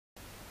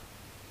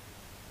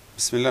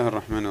بسم الله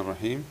الرحمن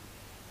الرحيم.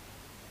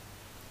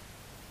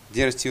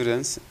 Dear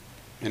students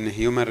in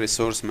Human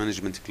Resource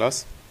Management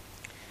class,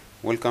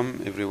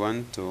 welcome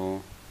everyone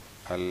to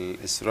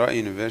Al-Isra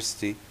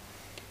University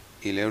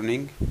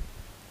e-learning.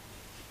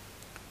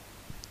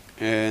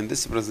 In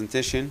this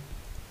presentation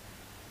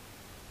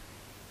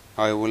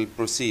I will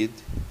proceed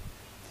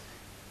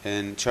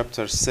in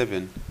chapter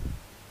 7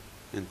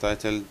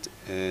 entitled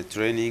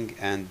Training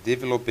and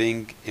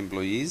Developing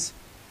Employees.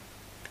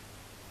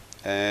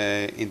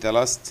 In the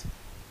last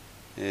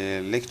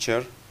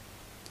lecture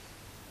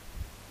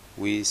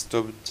we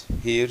stopped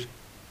here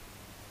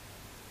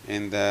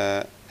in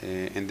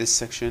this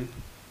section,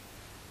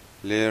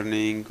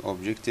 learning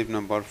objective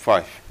number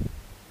 5.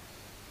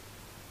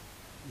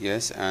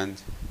 Yes,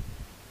 and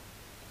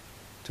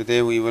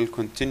today we will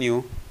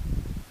continue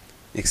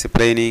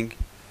explaining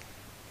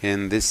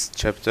in this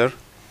chapter.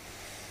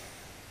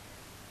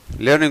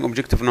 Learning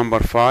objective number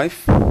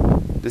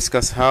 5,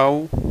 discuss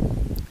how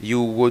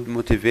you would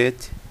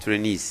motivate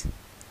trainees.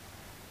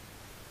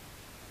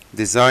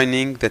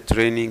 Designing the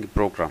training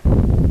program.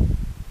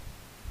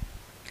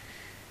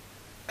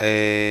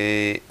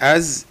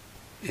 As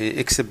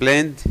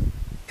explained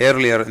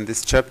earlier in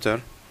this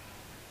chapter,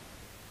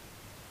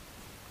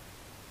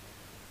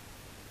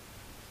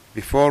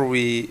 before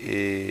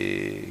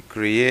we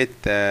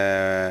create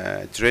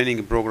the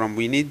training program,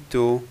 we need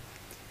to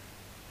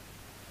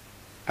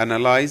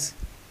analyze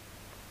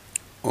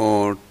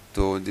or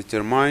to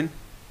determine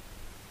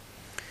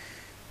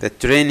the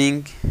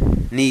training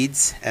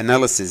needs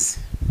analysis.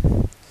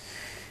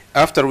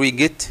 After we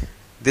get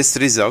these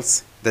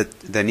results,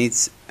 the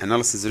needs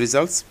analysis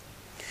results,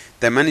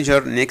 the manager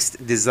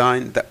next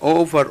design the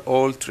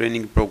overall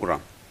training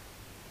program.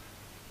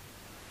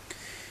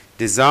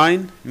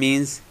 Design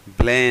means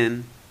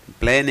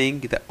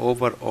planning the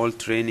overall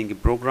training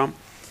program,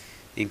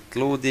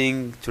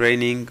 including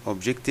training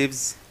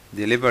objectives,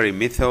 delivery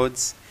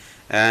methods,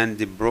 and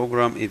the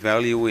program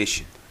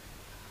evaluation.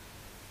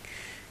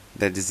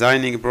 The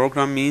designing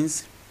program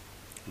means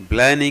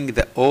planning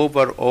the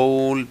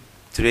overall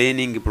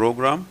training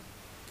program,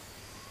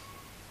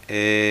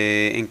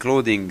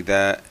 including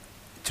the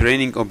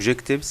training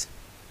objectives,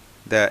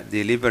 the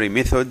delivery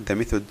method, the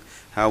method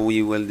how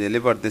we will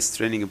deliver this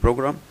training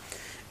program,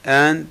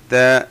 and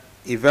the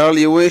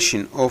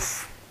evaluation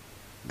of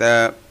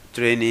the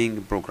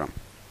training program.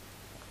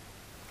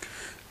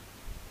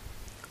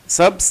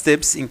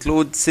 Sub-steps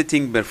include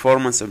setting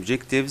performance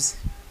objectives,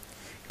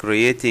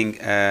 creating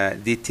a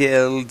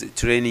detailed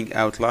training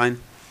outline,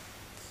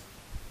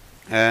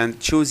 and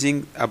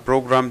choosing a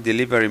program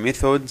delivery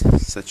method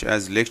such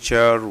as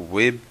lecture,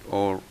 web,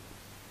 or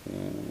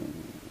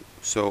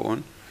so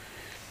on,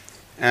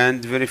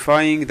 and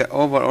verifying the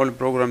overall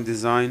program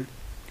design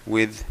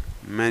with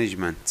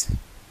management.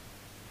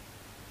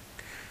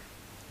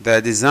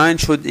 The design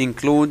should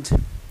include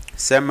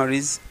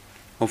summaries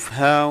of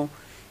how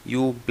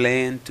you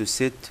plan to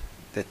set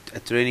a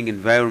training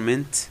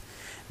environment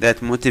that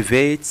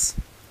motivates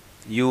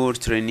your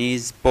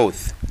trainees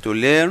both to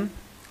learn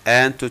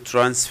and to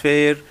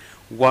transfer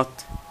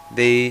what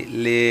they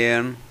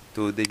learn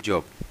to the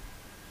job.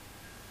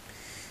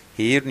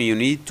 Here you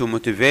need to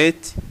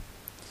motivate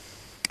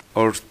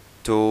or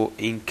to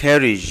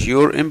encourage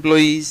your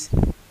employees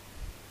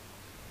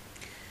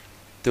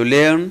to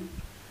learn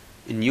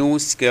new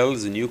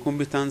skills, new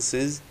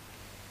competences,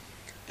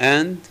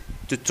 and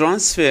to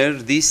transfer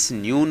this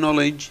new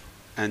knowledge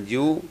and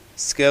new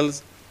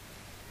skills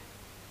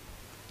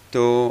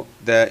to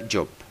the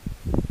job.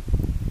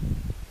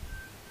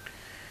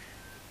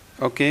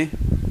 Okay,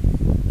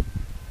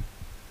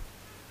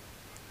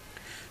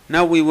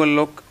 now we will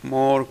look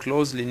more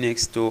closely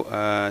next to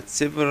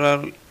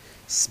several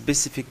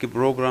specific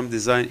program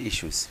design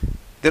issues.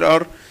 There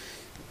are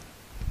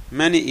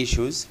many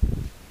issues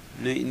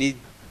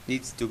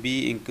needs to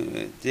be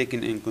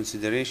taken in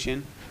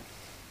consideration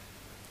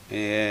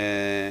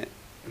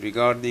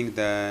regarding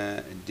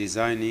the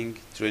designing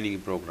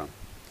training program.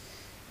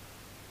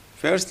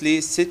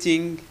 Firstly,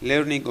 setting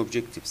learning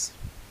objectives.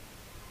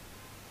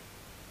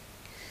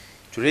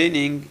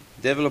 Training,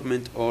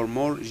 development, or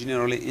more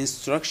generally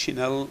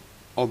instructional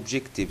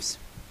objectives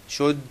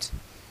should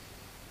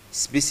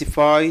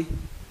specify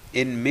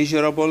in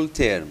measurable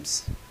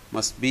terms,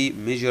 must be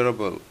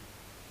measurable,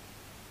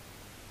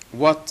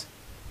 what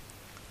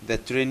the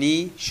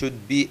trainee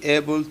should be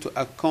able to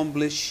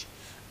accomplish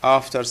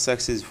after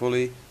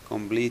successfully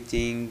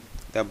completing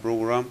the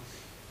program.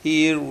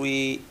 Here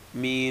we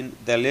mean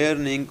the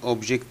learning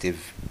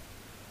objective.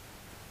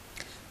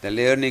 The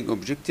learning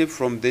objective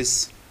from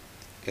this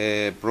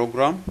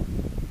program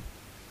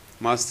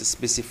must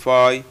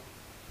specify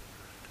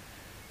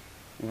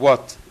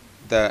what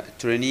the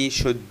trainee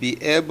should be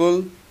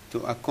able to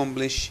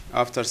accomplish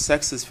after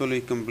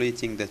successfully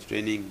completing the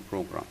training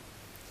program.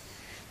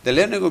 The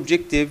learning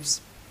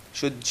objectives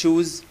should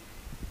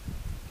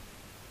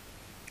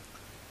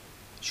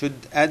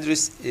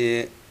address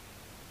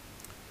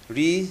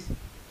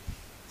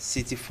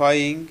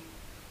rectifying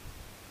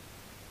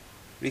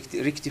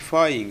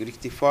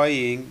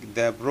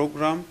the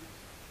program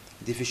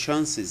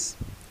deficiencies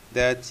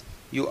that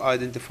you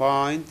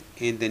identified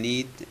in the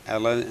need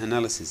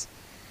analysis.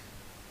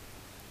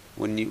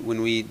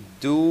 When we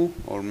do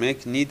or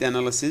make need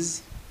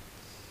analysis,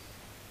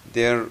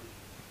 there are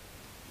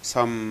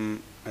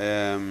some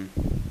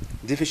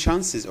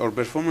deficiencies or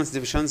performance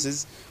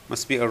deficiencies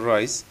must be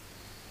arise.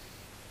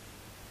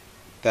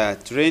 The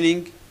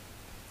training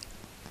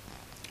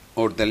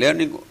or the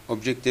learning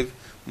objective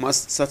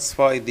must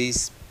satisfy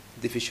these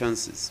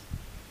deficiencies.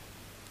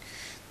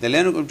 The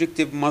learning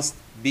objective must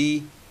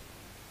be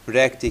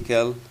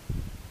practical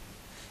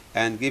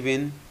and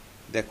given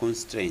the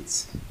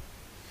constraints.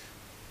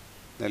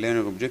 The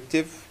learning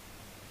objective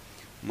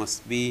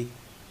must be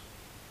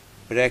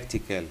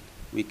practical.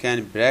 We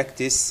can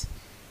practice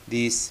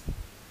these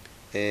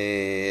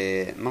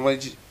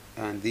knowledge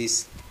and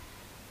these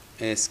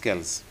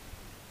skills.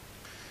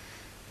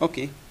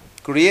 Okay,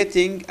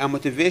 creating a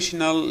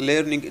motivational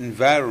learning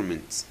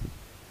environment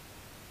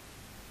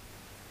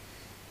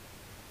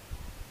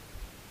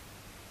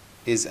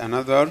is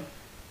another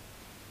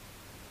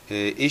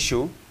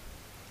issue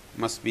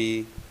must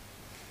be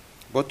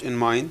put in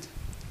mind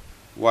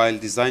while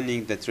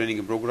designing the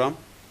training program.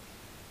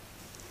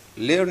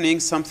 Learning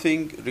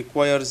something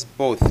requires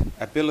both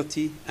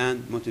ability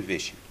and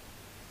motivation.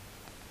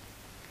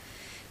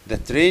 The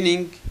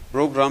training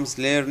program's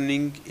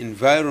learning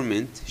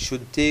environment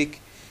should take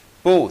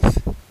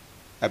both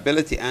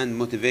ability and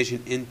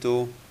motivation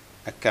into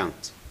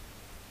account.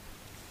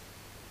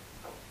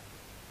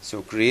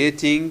 So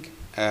creating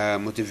a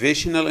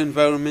motivational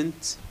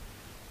environment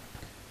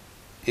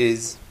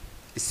is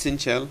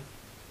essential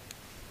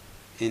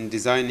in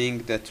designing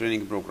the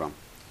training program.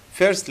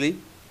 Firstly,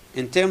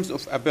 in terms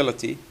of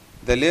ability,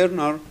 the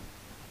learner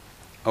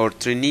or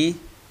trainee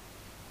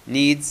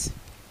needs,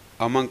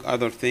 among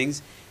other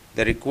things,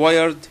 the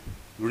required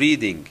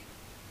reading,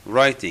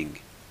 writing,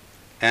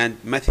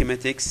 and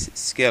mathematics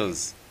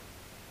skills,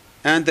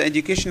 and the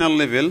educational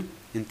level,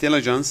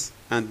 intelligence,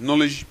 and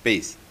knowledge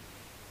base.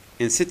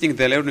 In setting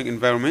the learning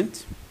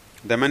environment,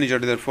 the manager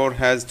therefore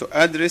has to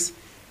address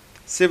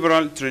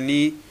several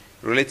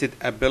trainee-related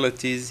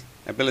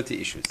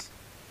ability issues.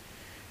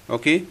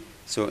 Okay,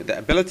 so the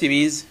ability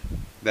means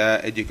the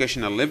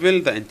educational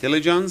level, the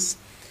intelligence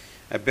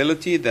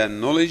ability, the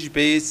knowledge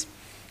base,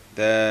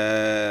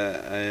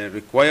 the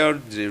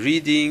required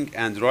reading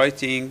and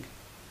writing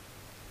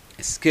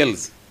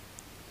skills.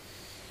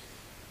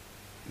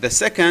 The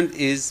second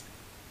is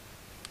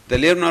the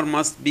learner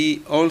must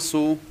be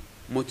also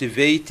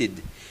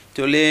motivated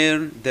to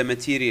learn the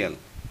material.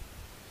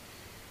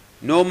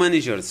 No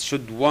managers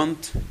should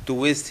want to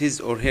waste his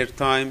or her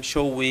time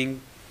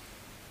showing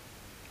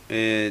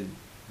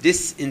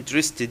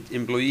disinterested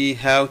employee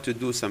how to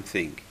do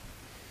something.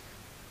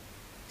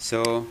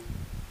 So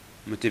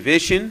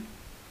motivation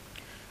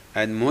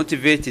and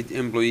motivated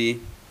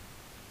employee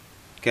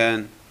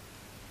can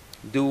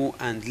do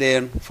and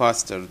learn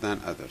faster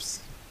than others.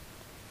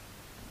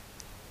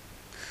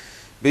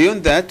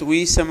 Beyond that,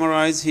 we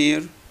summarize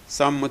here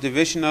some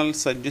motivational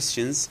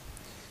suggestions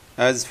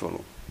as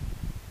follows.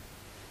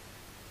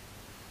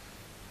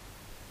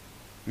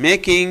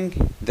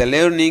 Making the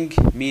learning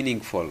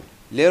meaningful.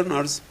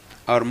 Learners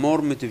are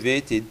more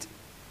motivated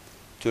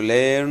to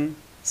learn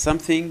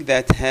something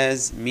that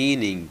has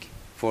meaning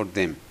for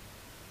them.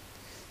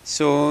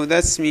 So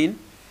that's mean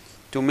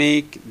to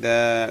make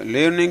the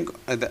learning,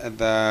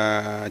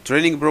 the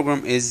training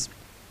program is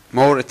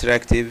more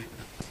attractive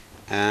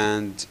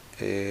and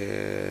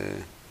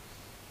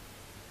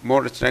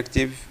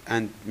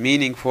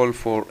meaningful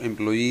for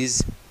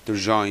employees to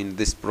join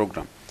this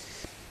program.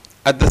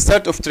 At the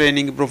start of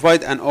training,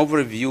 provide an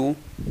overview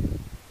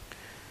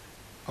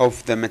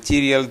of the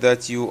material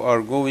that you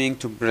are going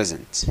to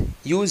present.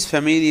 Use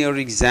familiar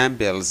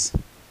examples.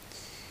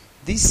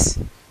 This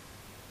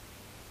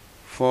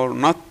for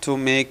not to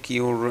make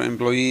your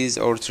employees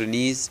or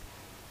trainees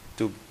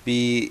to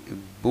be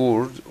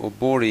bored or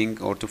boring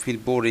or to feel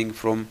boring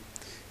from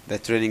the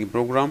training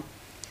program.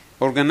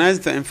 Organize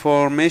the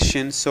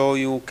information so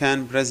you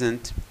can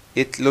present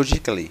it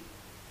logically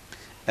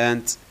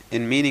and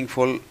in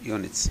meaningful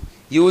units.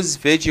 Use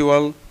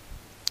visual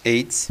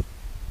aids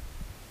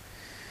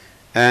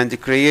and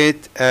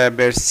create a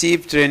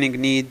perceived training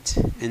need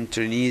in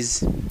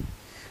trainees'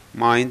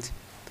 mind.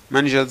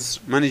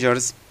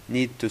 Managers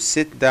need to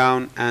sit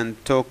down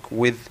and talk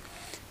with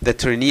the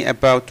trainee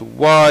about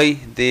why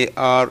they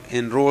are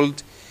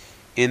enrolled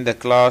in the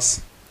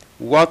class,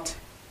 what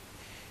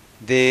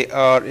they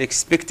are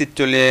expected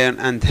to learn,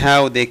 and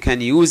how they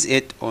can use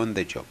it on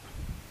the job.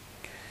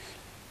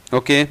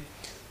 Okay.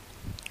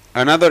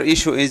 Another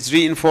issue is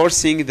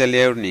reinforcing the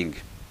learning.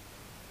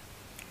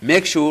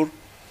 Make sure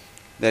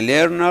the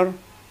learner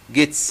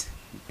gets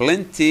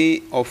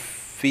plenty of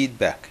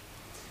feedback.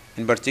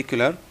 In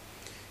particular,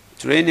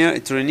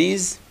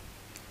 trainees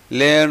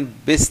learn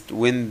best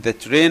when the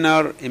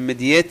trainer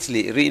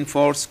immediately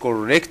reinforces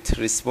correct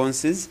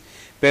responses,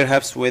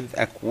 perhaps with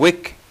a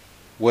quick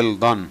 "well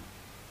done."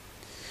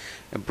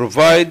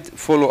 Provide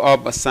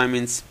follow-up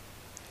assignments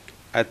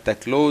at the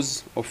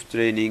close of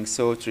training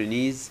so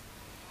trainees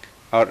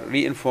are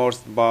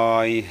reinforced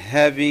by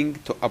having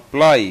to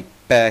apply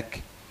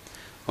back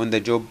on the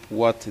job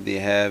what they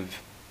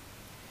have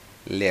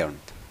learned.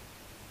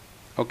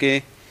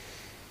 Okay,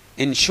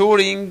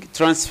 ensuring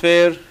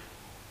transfer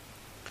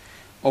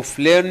of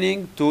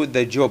learning to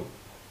the job.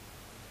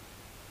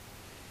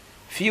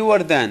 Fewer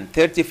than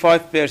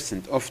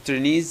 35% of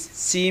trainees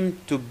seem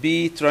to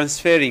be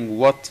transferring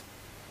what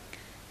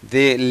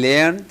they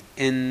learned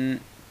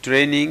in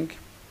training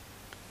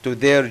to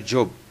their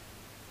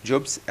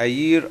jobs a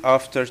year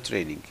after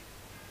training.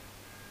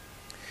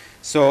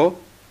 So,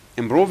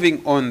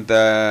 improving on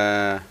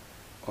that,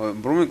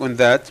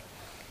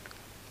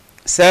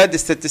 sad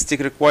statistic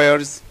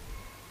requires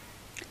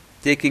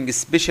taking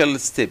special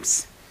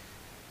steps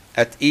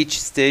at each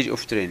stage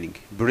of training: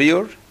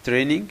 prior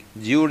training,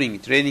 during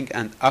training,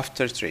 and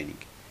after training.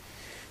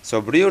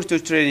 So prior to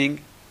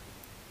training,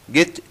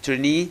 get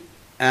trainee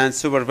and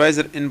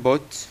supervisor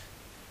input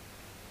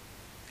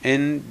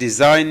in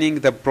designing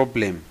the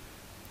problem,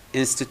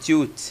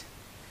 institute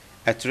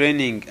a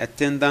training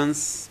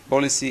attendance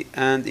policy,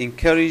 and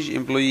encourage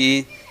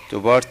employee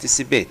to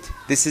participate.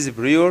 This is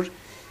prior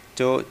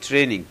to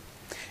training.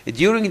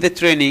 During the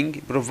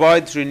training,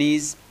 provide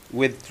trainees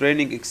with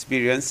training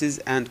experiences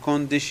and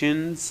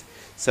conditions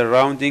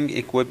surrounding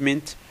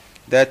equipment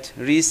that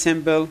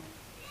resemble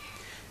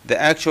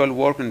the actual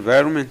work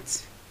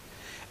environment.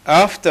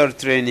 After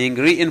training,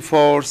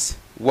 reinforce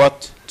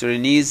what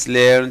trainees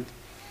learned,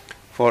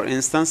 for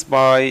instance,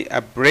 by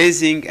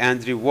appraising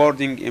and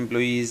rewarding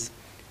employees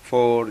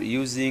for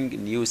using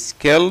new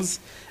skills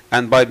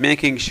and by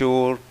making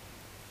sure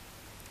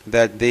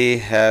that they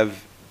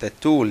have the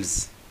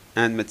tools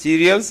and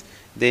materials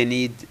they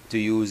need to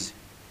use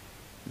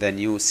the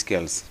new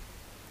skills.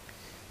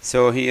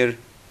 So here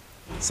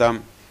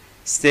some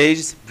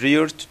stages: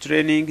 prior to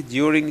training,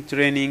 during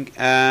training,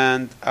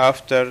 and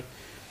after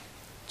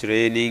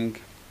training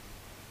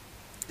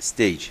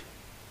stage.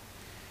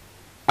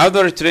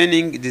 Other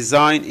training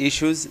design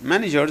issues.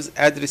 Managers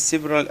address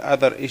several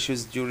other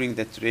issues during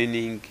the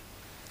training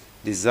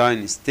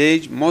design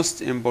stage.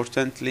 Most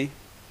importantly,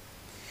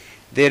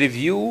 they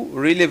review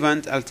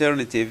relevant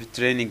alternative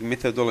training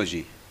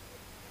methodology,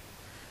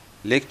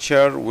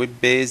 lecture,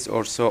 web-based,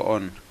 or so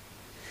on,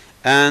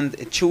 and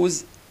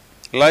choose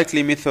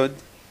likely method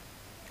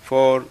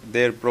for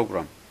their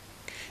program.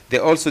 They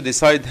also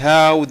decide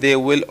how they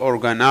will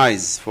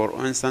organize, for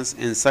instance,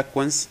 in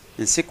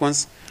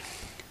sequence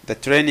the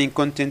training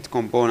content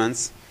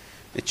components,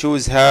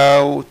 choose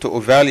how to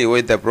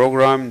evaluate the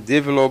program,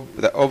 develop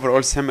the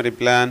overall summary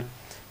plan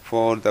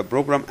for the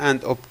program,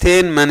 and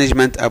obtain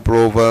management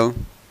approval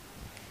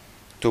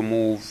to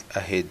move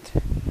ahead.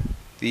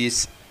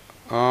 These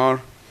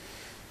are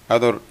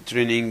other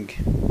training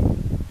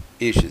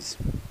issues.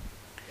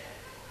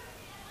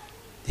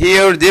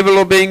 Here,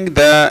 developing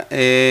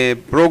the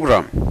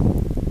program.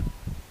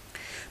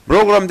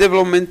 Program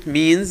development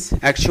means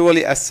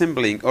actually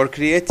assembling or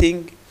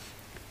creating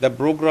the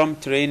program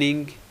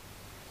training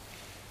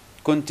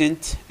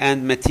content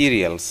and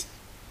materials.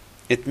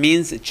 It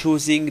means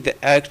choosing the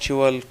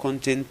actual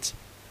content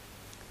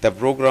the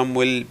program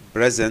will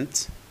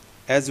present,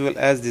 as well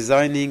as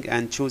designing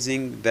and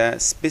choosing the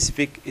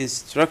specific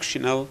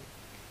instructional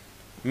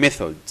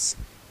methods,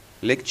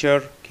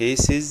 lecture,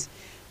 cases,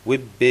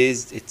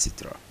 web-based,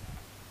 etc.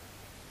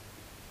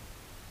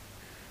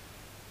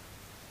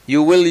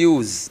 You will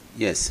use,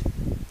 yes.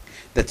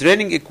 The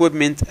training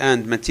equipment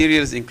and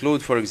materials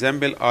include, for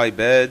example,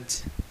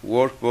 iPad,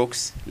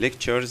 workbooks,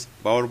 lectures,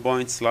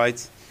 PowerPoint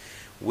slides,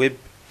 web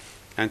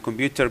and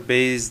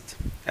computer-based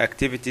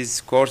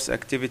activities, course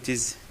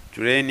activities,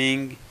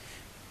 training,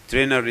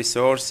 trainer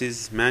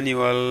resources,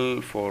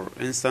 manual, for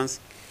instance,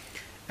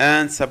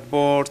 and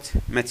support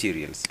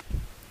materials.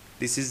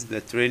 This is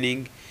the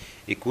training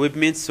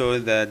equipment. So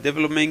the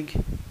developing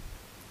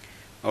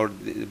or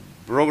the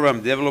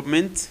program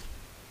development,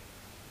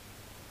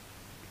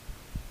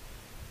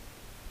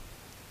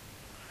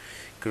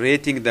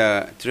 creating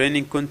the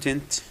training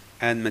content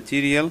and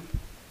material,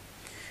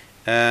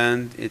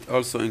 and it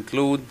also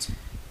includes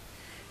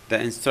the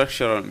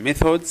instructional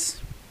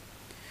methods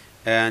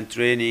and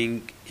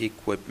training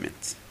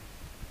equipment.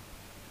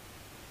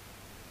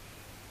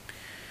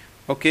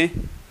 Okay,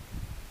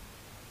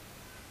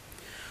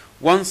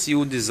 once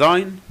you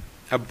design,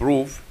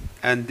 approve,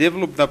 and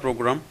develop the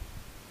program,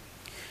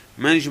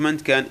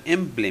 management can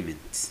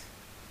implement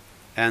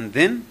and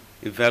then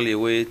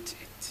evaluate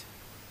it.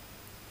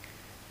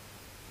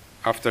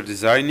 After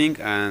designing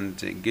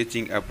and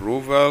getting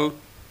approval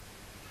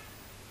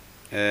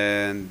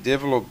and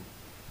developing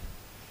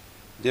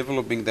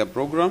the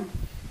program,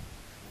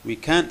 we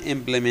can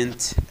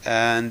implement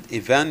and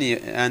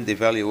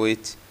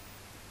evaluate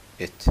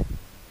it.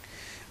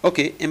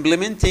 Okay,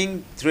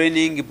 implementing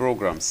training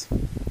programs.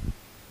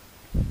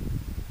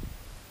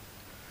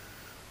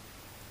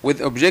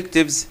 With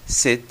objectives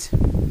set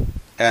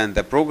and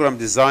the program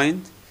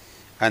designed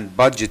and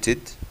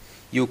budgeted,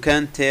 you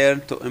can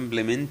turn to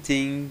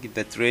implementing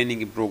the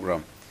training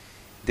program.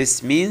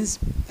 This means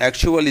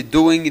actually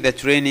doing the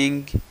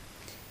training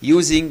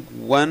using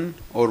one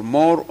or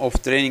more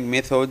of training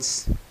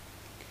methods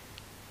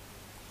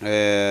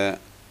and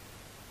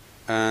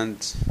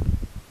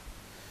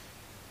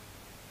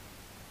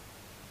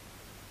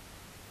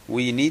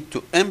we need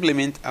to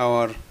implement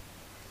our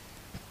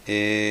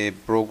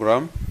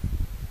program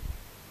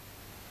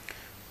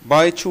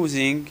by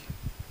choosing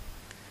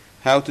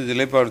how to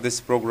deliver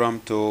this program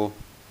to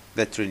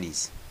the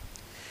trainees.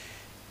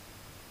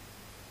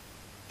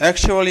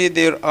 Actually,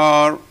 there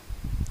are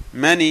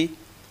many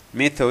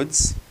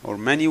methods or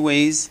many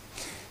ways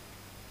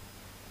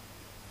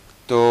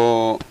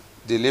to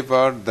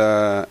deliver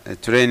the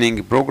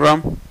training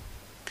program.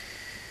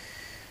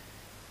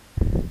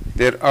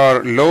 There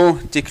are low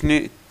tech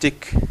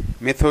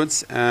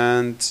methods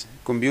and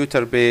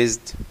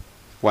computer-based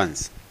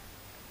ones.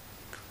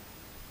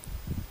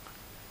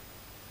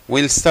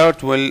 We'll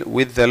start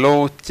with the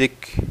low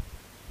tech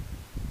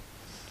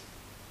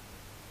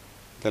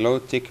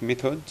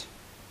method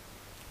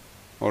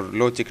or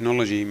low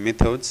technology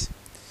methods,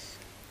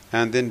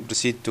 and then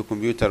proceed to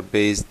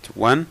computer-based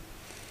one.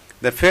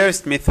 The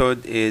first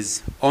method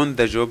is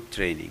on-the-job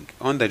training.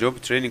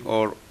 On-the-job training,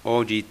 or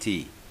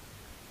OJT,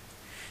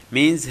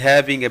 means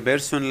having a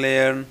person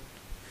learn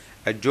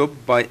a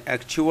job by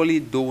actually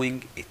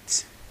doing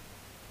it.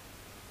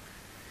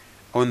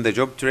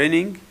 On-the-job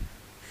training,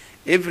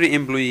 every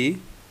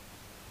employee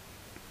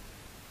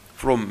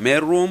from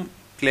mailroom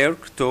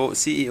clerk to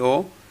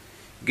CEO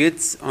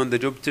gets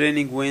on-the-job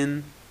training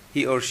when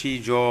he or she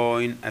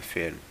join a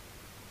firm.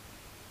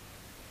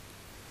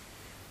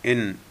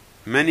 In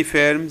many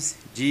firms,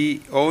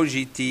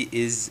 OJT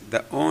is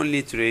the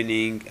only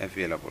training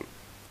available.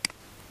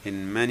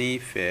 In many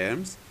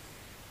firms,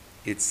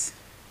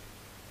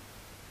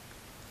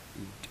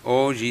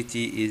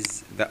 OJT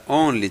is the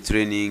only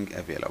training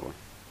available.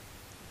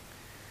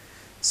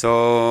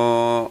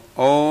 So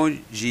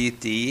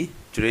OJT,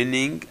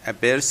 training a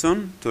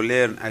person to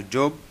learn a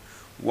job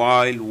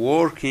while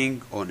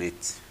working on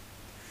it.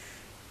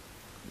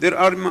 There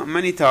are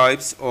many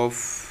types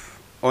of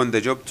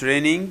on-the-job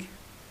training.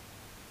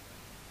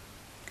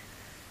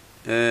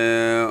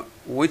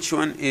 Which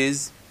one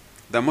is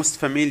the most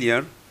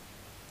familiar?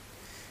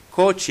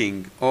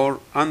 Coaching or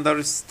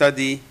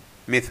understudy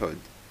method.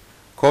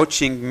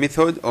 Coaching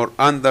method or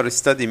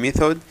understudy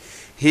method.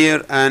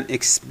 Here, an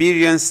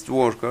experienced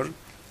worker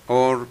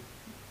or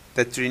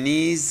the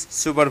trainee's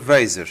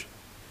supervisor,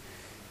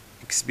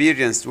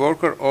 experienced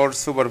worker or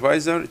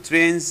supervisor,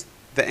 trains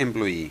the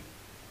employee.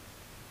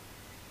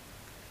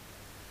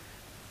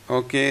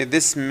 Okay,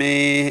 this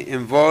may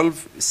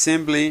involve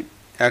simply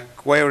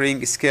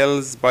acquiring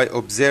skills by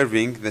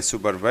observing the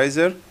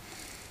supervisor,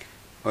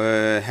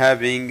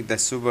 having the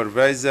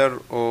supervisor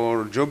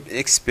or job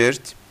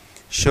expert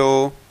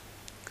show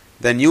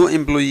the new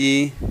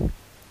employee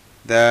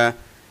the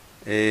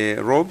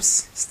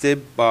ropes step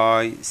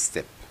by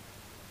step.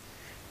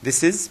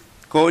 This is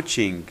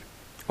coaching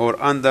or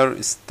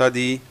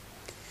understudy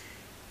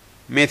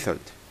method.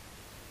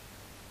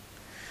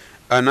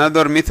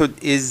 Another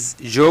method is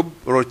job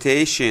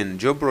rotation.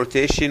 Job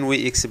rotation,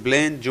 we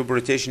explained job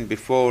rotation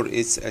before.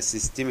 It's a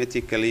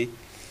systematically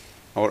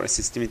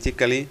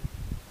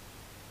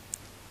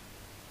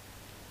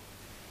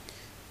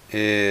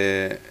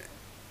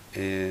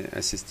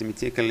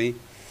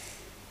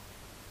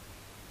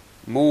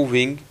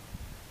moving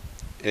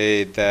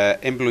the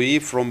employee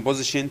from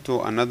position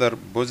to another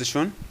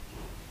position.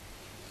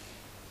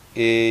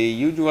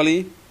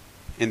 Usually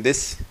in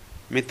this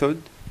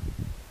method,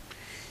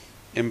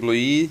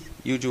 employee,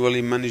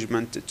 usually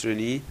management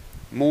trainee,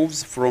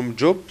 moves from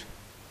job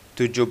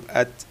to job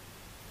at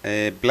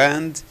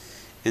planned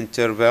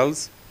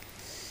intervals.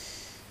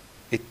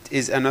 It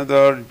is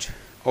another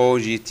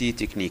OJT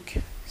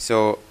technique.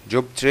 So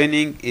job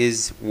training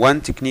is one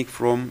technique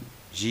from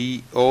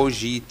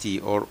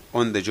OJT or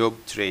on the job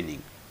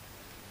training.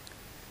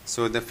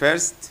 So the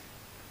first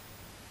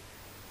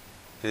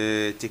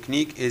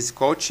technique is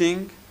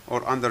coaching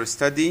or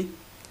understudy.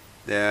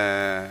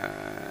 The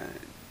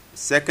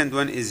second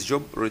one is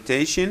job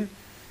rotation.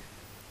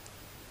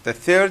 The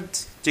third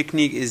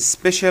technique is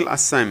special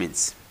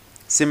assignments.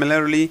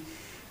 Similarly,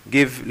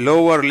 give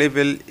lower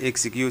level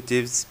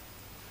executives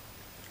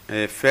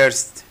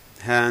first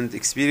hand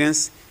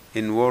experience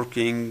in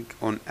working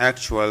on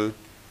actual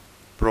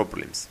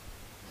problems.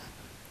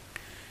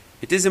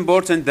 It is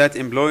important that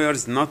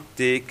employers not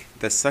take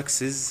the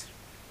success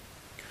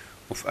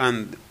of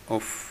an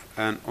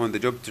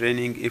on-the-job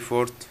training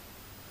effort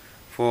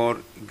for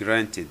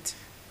granted.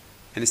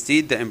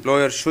 Instead, the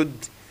employer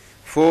should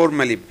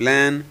formally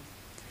plan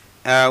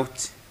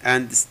out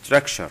and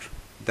structure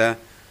the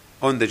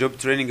on-the-job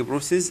training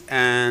process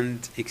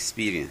and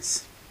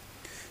experience.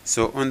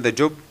 So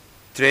on-the-job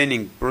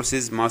training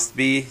process must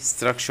be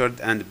structured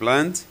and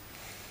planned,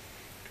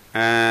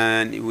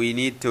 and we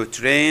need to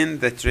train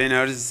the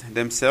trainers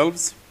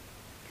themselves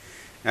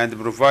and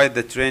provide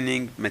the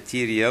training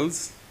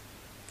materials.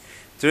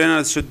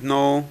 Trainers should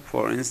know,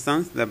 for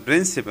instance, the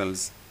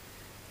principles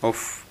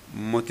of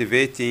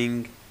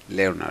motivating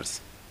learners.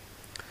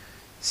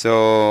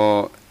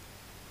 So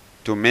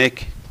to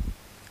make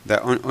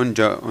the on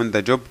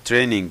the job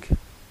training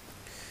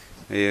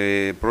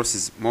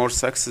process more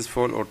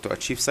successful, or to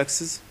achieve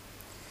success,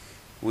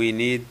 we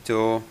need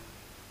to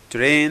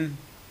train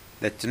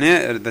the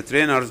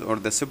trainers or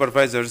the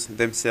supervisors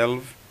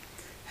themselves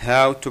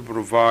how to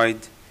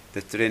provide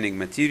the training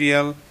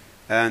material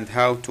and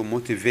how to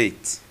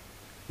motivate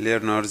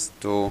learners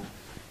to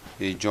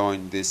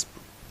join this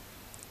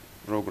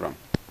program.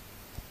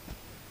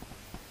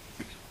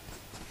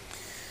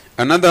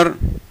 Another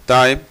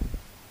type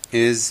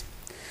is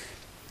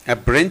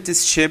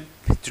apprenticeship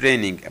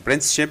training.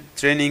 Apprenticeship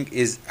training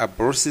is a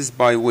process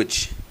by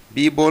which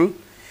people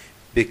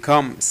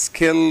become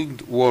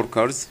skilled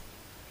workers,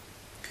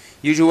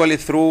 usually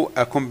through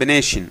a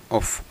combination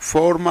of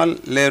formal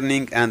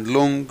learning and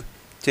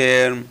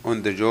long-term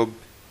on-the-job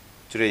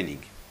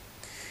training.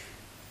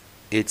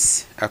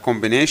 It's a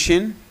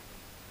combination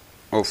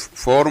of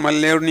formal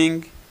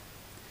learning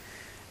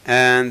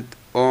and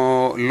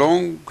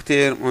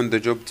long-term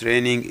on-the-job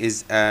training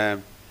is a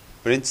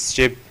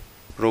apprenticeship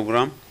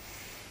program.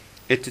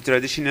 It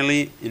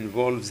traditionally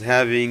involves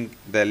having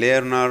the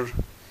learner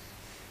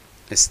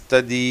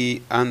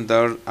study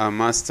under a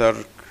master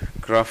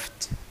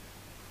craft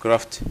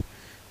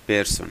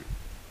person.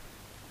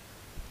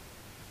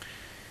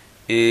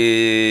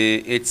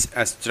 It's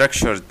a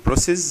structured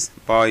process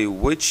by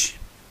which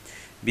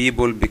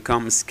people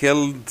become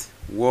skilled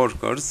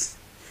workers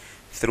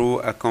through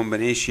a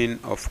combination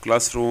of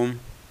classroom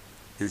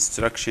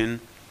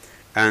instruction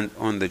and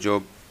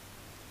on-the-job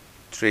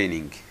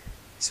training.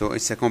 So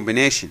it's a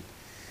combination: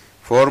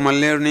 formal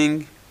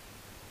learning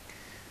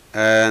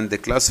and the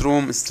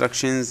classroom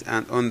instructions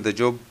and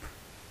on-the-job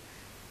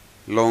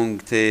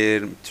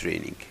long-term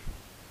training.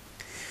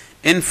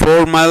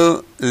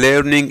 Informal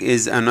learning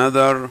is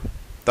another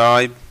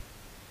type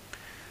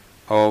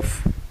of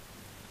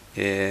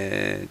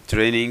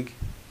training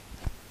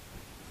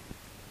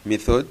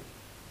method.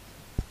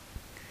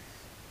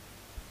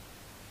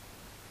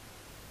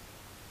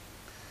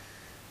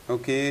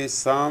 Okay,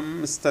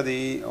 some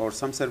study or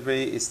some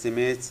survey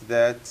estimates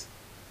that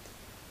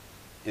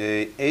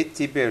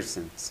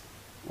 80%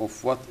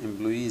 of what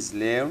employees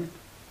learn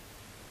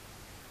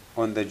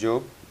on the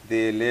job,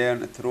 they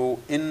learn through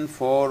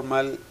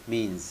informal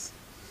means.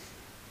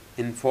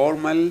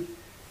 Informal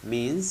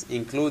means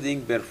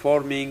including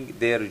performing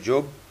their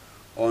job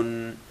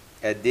on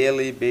a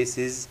daily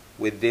basis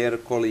with their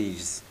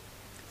colleagues.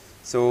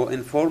 So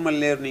informal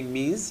learning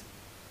means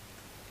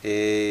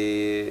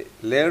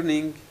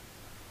learning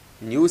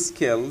new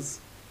skills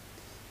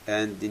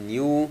and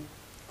new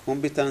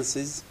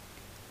competencies,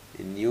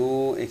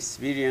 new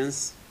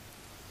experience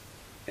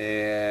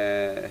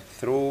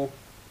through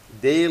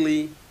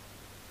daily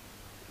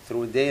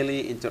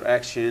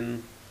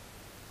interaction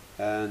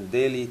and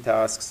daily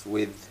tasks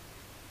with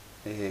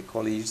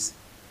colleagues.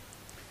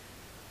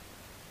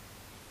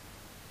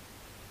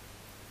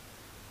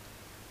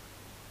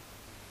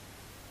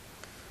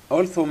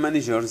 Although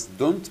managers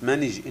don't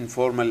manage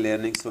informal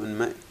learning, so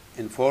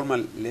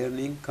informal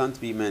learning can't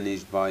be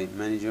managed by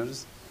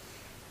managers,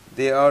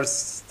 there are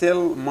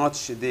still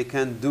much they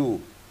can do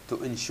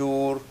to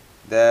ensure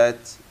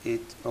that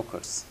it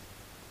occurs.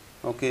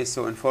 Okay,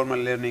 so informal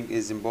learning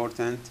is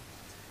important,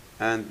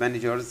 and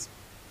managers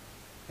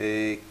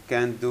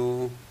can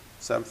do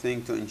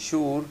something to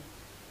ensure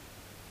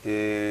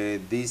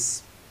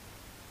this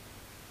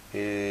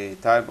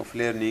type of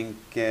learning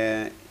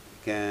can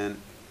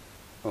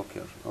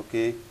occur.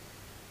 Okay,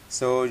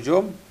 so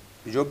job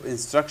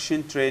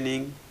instruction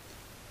training.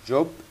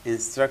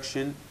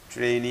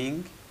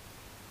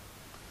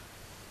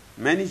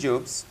 Many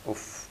jobs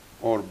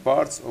or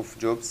parts of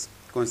jobs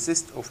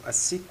consist of a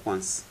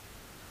sequence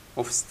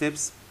of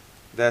steps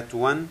that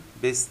one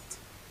best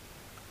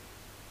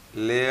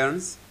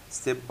learns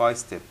step by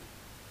step.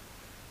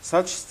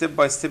 Such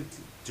step-by-step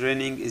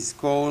training is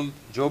called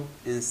job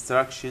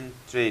instruction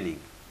training.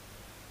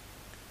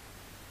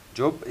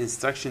 Job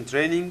instruction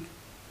training,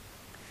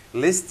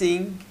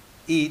 listing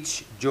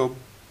each job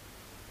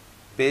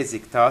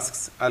basic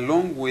tasks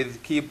along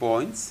with key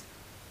points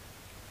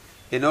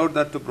in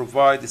order to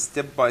provide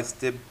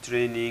step-by-step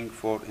training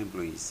for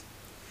employees.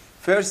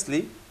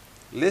 Firstly,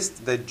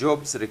 list the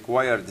job's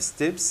required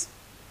steps.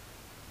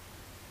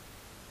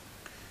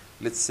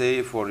 Let's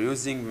say for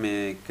using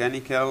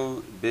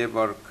mechanical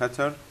paper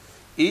cutter,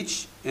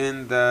 each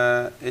in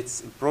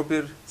its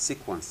proper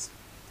sequence.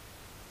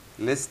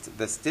 List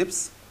the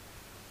steps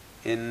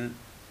in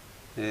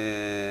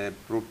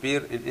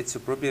its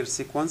proper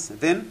sequence.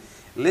 Then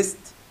list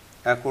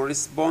a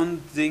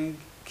corresponding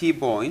key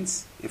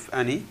points, if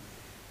any,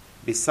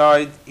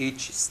 beside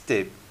each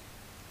step.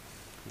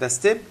 The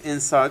step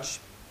in such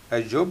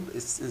a job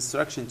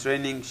instruction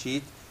training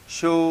sheet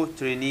show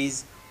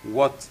trainees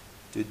what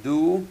to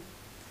do,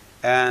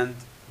 and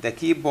the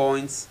key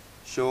points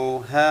show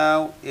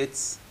how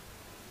it's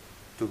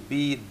to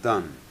be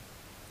done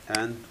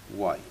and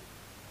why.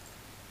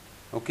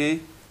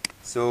 Okay,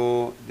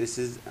 so this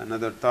is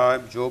another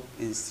type, job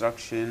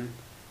instruction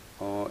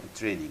or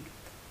training.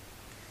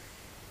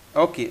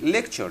 Okay,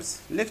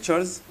 lectures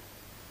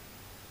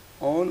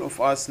all of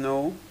us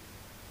know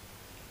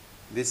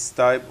this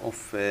type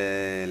of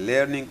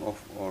learning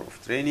or of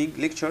training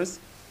lectures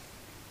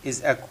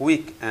is a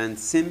quick and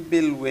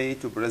simple way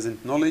to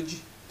present knowledge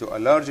to a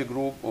large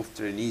group of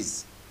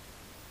trainees,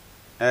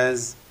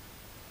 as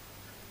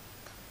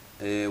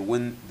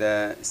when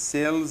the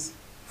sales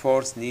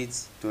force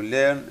needs to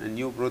learn a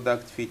new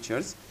product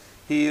features.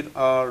 Here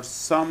are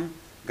some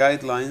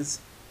guidelines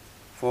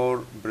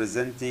for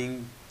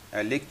presenting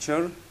a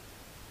lecture.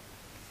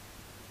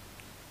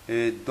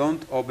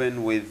 Don't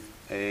open with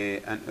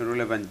an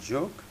irrelevant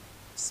joke.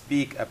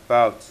 Speak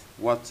about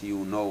what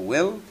you know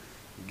well.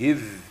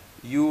 Give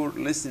your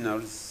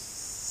listeners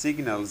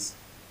signals.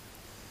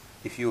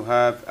 If you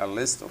have a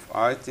list of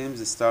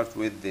items, start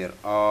with there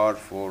are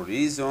 4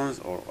 reasons,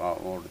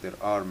 or there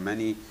are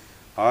many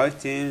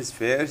items,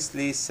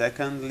 firstly,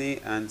 secondly,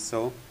 and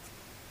so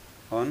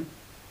on.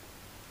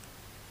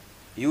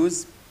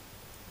 Use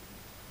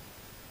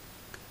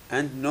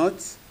and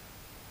notes.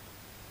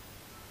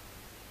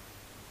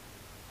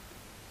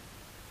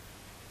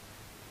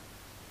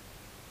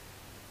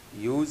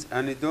 Use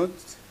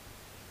anecdotes,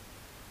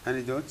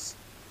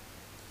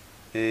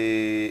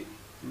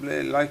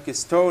 like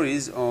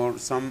stories, or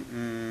some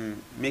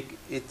make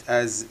it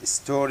as a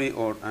story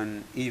or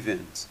an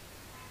event.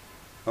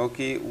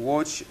 Okay,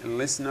 watch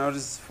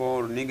listeners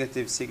for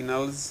negative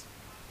signals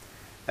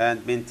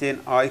and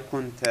maintain eye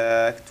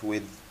contact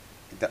with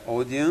the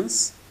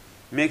audience.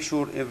 Make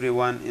sure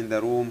everyone in the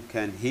room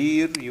can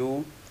hear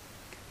you.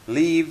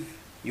 Leave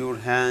your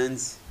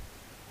hands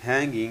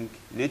hanging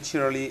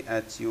naturally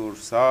at your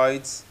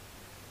sides.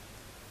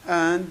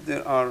 And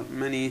there are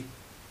many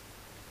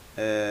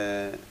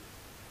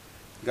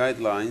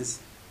guidelines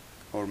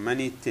or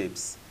many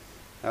tips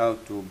how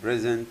to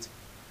present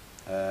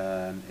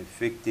an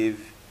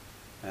effective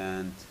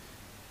and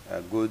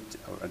a good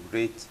or a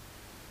great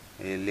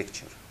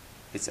lecture.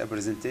 It's a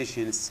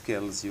presentation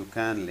skills, you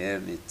can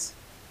learn it.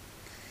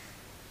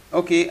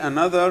 Okay,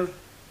 another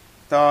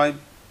type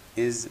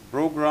is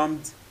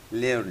programmed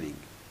learning.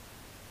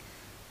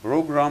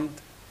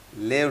 Programmed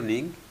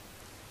learning,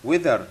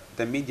 whether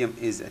the medium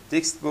is a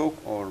textbook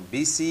or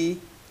PC,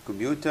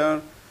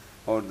 computer,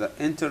 or the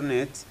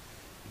internet,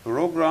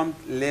 programmed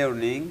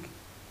learning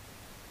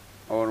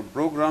or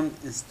programmed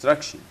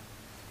instruction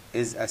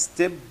is a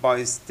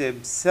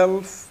step-by-step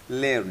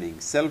self-learning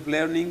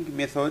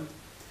method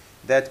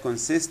that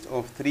consists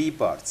of 3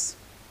 parts.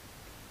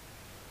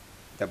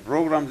 The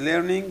programmed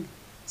learning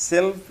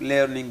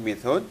self-learning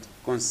method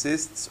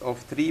consists of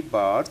 3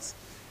 parts.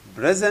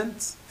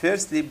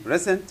 Firstly,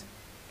 present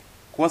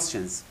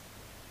questions,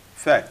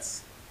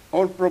 facts,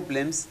 or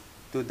problems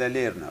to the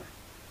learner.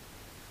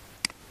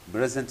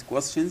 Present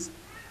questions,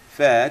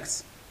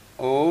 facts,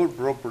 or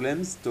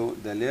problems to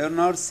the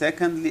learner.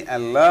 Secondly,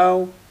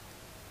 allow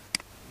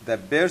the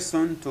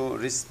person to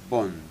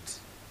respond.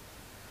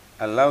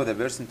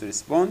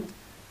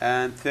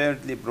 And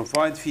thirdly,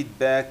 provide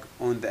feedback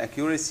on the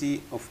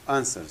accuracy of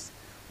answers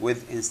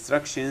with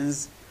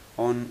instructions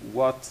on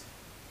what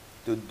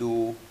to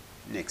do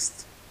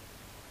next.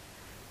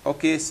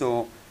 Okay,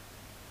 so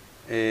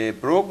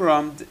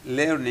programmed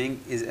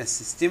learning is a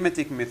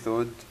systematic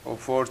method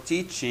for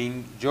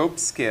teaching job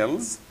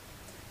skills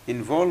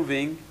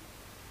involving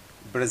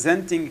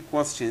presenting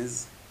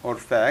questions or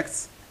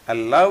facts,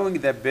 allowing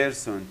the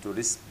person to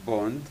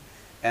respond,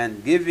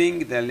 and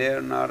giving the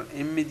learner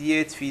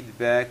immediate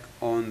feedback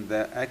on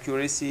the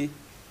accuracy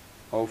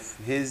of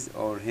his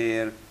or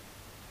her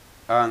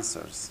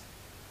answers.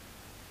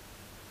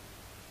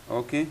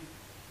 Okay.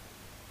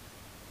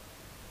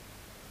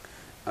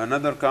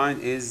 Another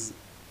kind is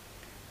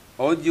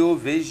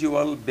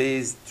audio-visual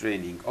based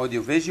training.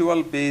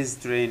 Audio-visual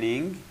based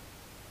training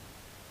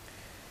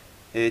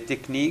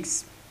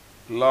techniques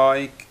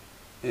like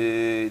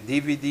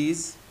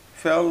DVDs,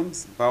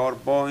 films,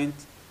 PowerPoint,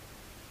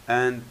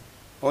 and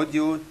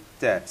audio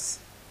tapes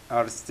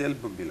are still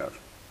popular.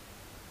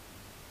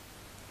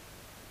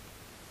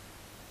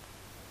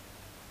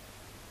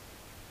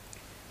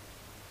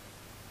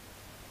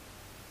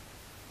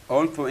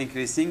 Although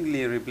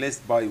increasingly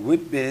replaced by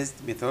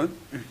web-based method,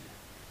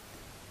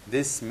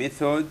 this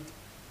method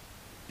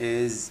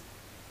is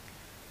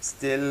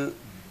still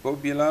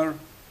popular.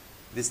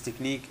 This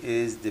technique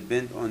is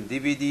depend on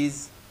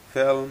DVDs,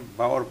 film,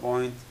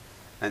 PowerPoint,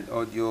 and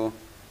audio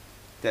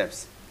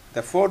tapes.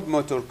 The Ford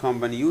Motor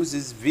Company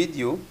uses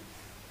video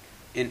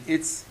in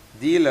its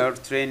dealer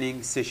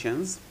training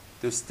sessions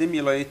to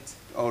simulate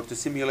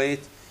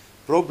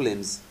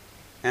problems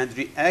and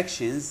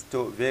reactions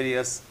to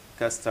various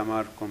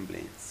customer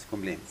complaints.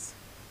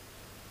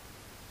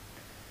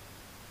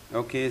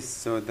 Okay,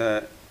 so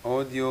the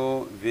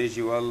audio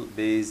visual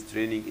based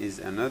training is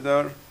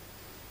another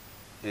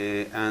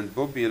and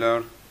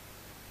popular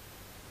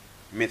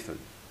method.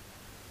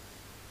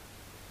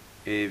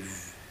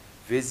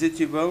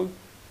 Vestibular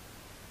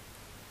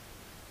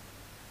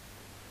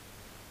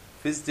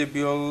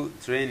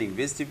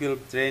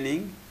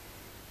training.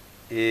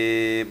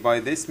 By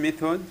this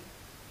method,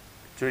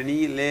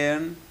 trainees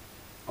learn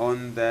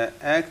on the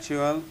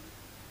actual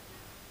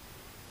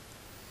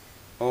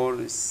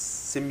or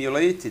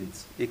simulated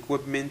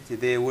equipment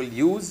they will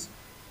use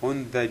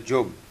on the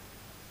job.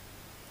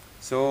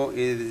 So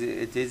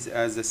it is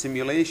as a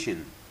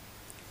simulation.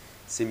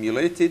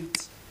 Simulated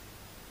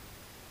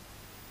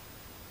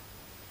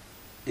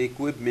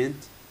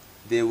equipment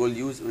they will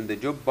use on the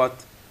job,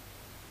 but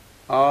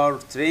are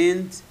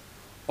trained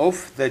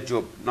off the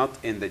job, not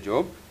in the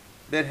job,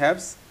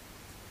 perhaps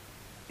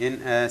in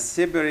a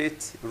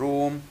separate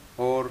room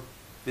or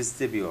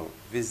vestibule.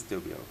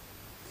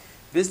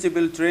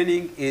 Vestibule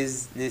training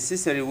is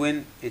necessary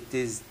when it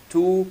is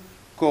too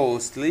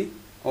costly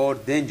or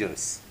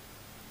dangerous.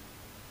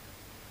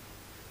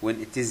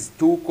 When it is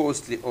too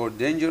costly or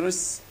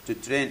dangerous to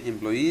train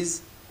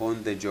employees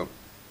on the job.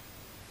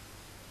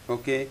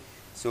 Okay,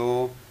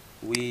 so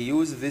we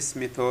use this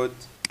method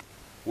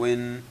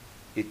when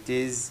it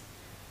is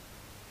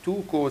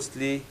too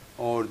costly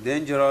or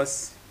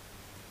dangerous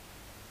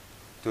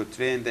to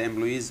train the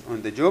employees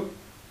on the job.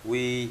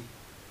 We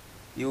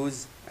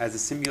use as a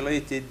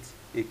simulated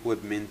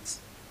equipment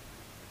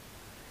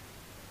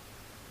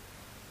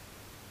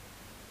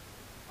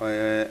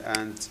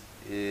and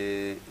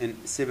in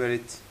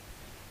separate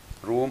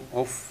room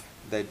of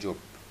the job,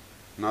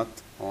 not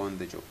on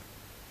the job.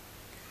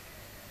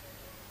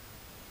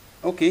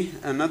 Okay,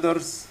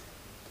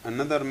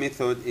 another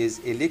method is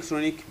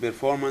electronic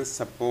performance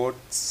support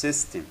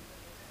system.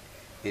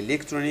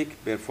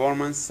 Electronic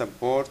performance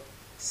support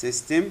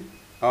system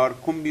are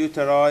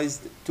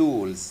computerized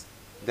tools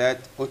that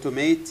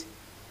automate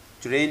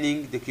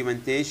training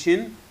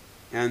documentation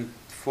and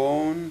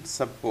phone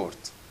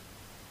support.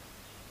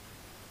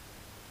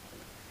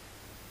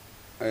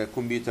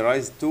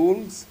 Computerized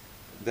tools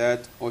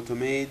that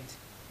automate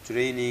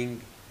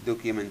training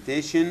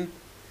documentation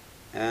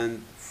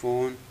and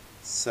phone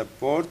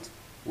support.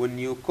 When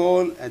you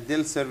call a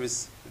Dell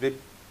service rep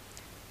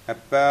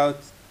about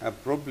a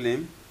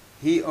problem,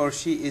 he or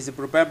she is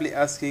probably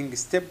asking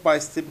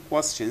step-by-step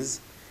questions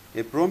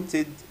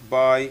prompted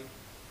by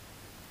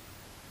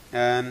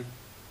an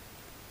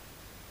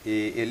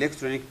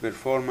electronic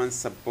performance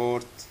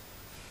support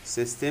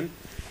system.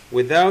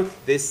 Without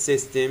this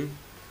system,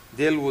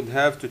 Dell would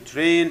have to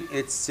train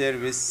its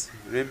service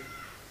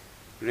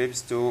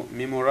reps to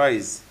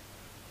memorize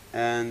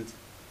an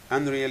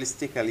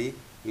unrealistically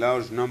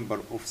large number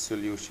of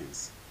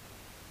solutions.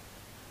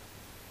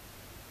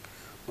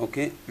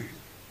 Okay.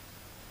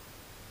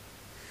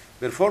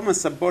 Performance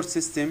support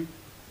system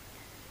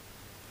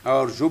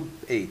are job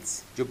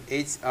aids. Job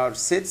aids are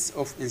sets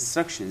of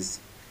instructions,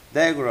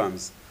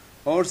 diagrams,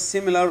 or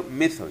similar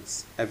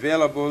methods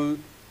available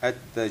at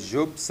the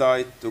job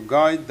site to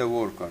guide the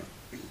worker.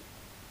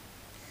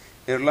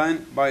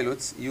 Airline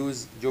pilots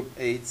use job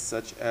aids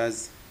such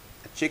as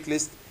a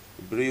checklist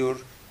prior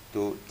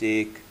to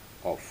take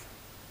off.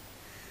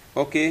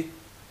 Okay,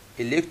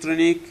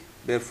 electronic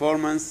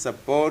performance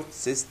support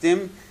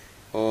system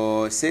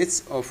or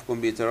sets of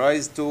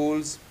computerized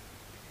tools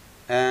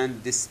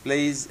and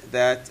displays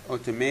that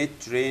automate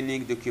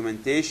training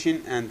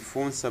documentation and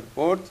phone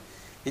support.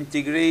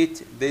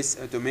 Integrate this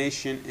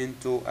automation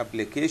into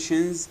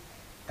applications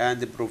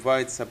and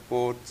provide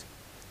support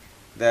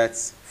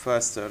that's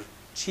faster,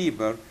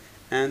 cheaper,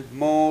 and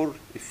more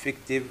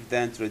effective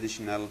than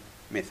traditional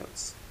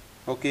methods.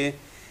 Okay,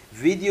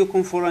 video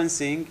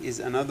conferencing is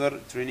another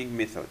training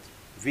method.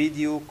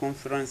 Video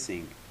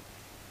conferencing.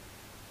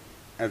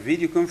 A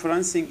video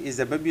conferencing is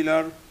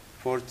popular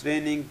for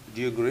training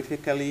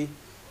geographically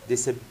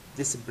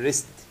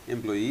dispersed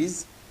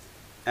employees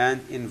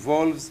and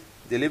involves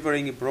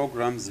delivering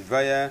programs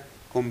via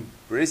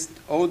compressed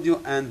audio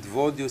and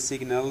video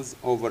signals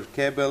over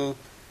cable,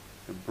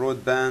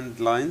 broadband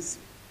lines,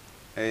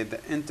 the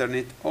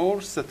internet,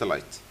 or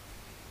satellite.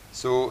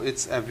 So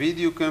it's a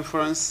video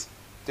conference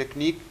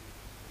technique,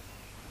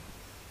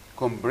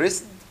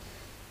 compressed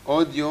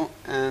audio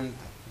and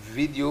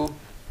video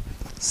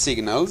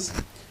signals,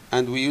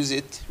 and we use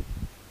it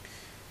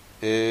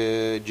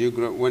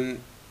when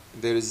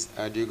there is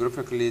a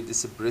geographically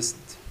dispersed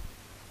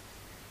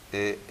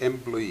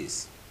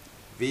employees.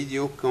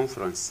 Video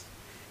conference.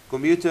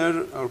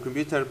 Computer or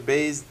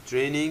computer-based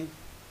training,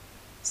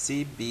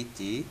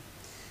 CBT.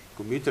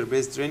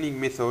 Computer-based training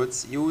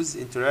methods use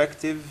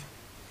interactive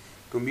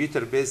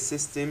computer-based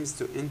systems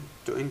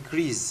to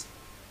increase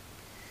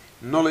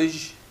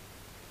knowledge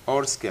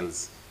or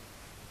skills.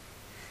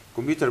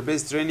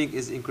 Computer-based training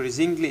is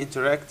increasingly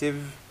interactive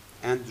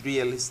and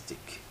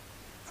realistic.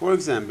 For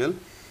example,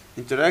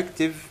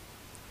 interactive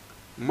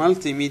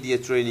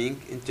multimedia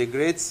training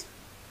integrates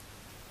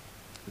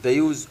the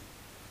use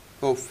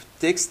of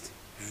text,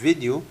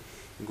 video,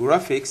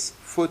 graphics,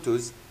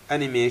 photos,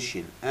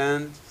 animation,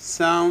 and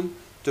sound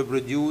to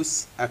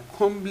produce a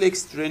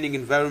complex training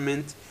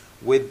environment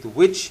with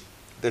which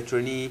the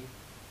trainee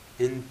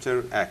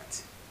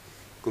interact.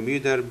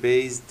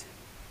 Computer-based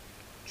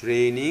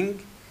training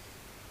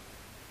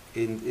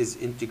is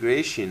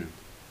integration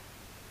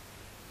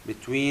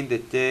between the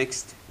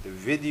text, the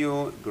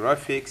video,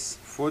 graphics,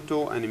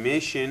 photo,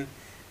 animation,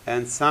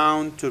 and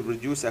sound to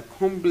produce a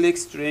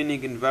complex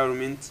training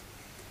environment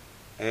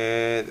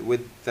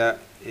with the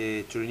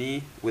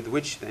trainee, with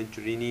which the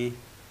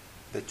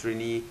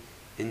trainee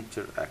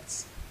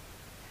interacts.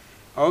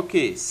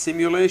 Okay,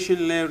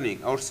 simulation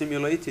learning or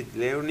simulated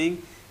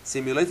learning.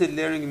 Simulated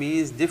learning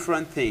means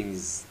different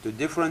things to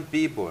different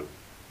people.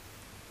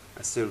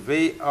 A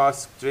survey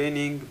asked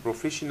training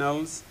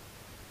professionals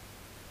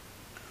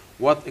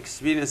what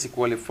experience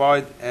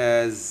qualified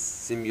as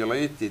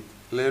simulated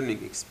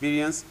learning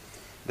experience.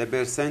 The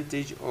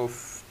percentage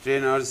of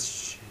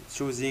trainers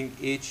choosing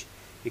each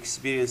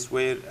experience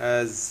were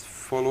as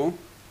follow.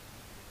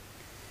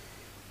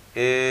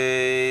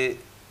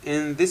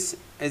 In this,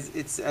 as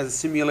it's a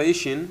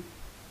simulation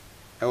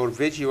or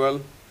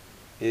virtual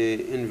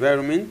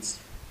environment,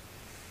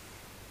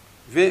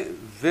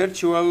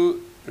 virtual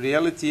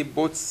reality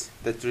puts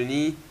the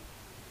trainee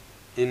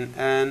in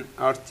an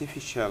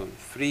artificial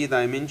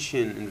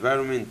three-dimensional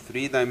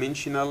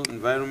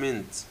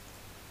environment,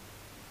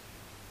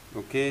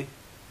 okay,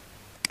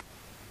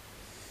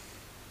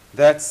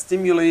 that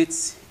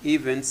stimulates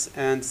events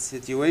and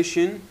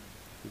situations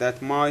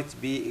that might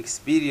be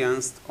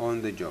experienced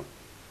on the job.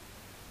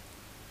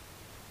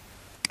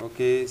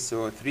 Okay,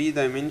 so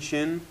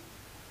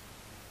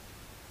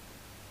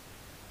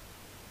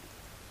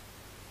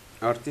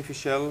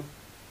artificial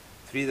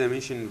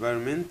three-dimensional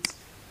environment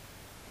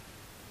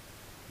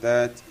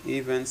that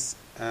events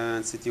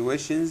and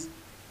situations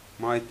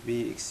might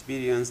be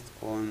experienced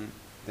on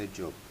the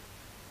job.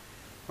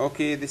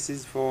 Okay, this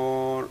is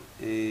for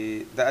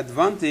the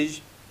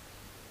advantage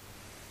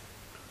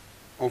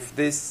of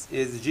this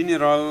is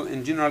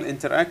in general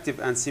interactive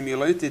and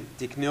simulated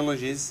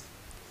technologies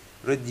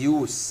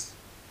reduce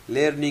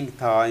learning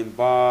time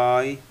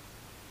by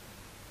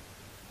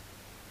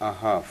a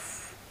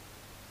half,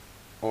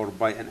 or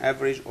by an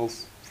average of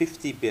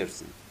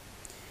 50%.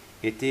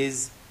 It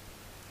is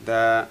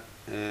the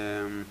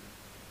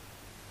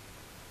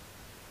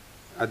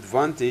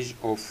advantage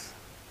of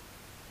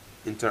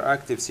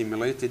interactive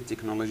simulated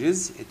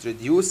technologies. It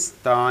reduces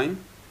time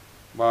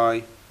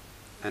by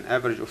an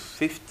average of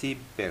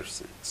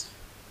 50%.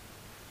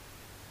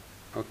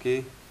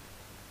 Okay,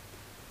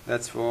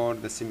 that's for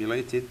the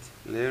simulated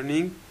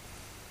learning.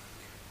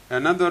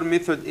 Another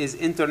method is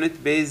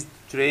internet-based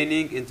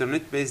training.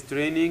 Internet-based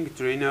training,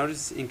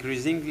 trainers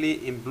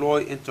increasingly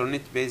employ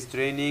internet-based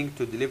training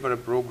to deliver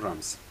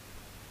programs.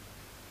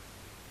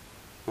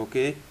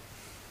 Okay.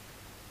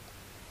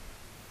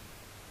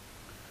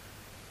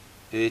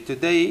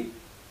 Today,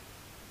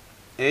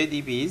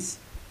 ADBs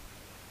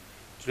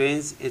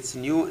trains its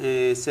new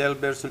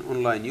salesperson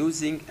online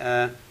using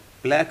a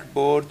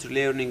blackboard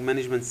learning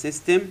management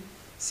system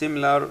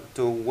similar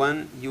to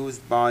one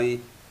used by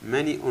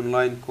many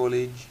online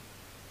college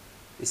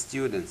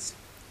students.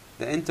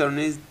 The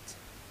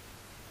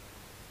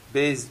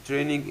internet-based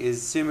training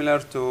is similar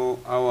to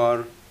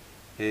our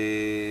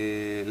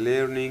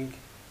learning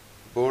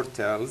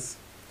portals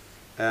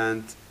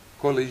and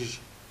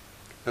college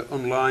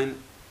online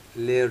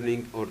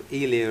learning or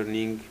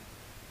e-learning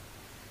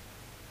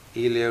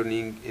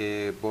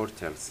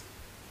portals.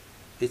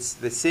 It's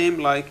the same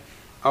like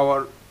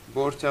our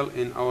portal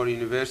in our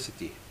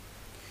university.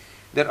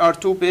 There are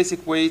two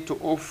basic ways to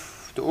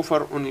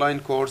offer online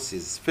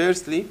courses.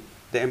 Firstly,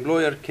 the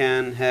employer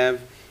can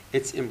have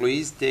its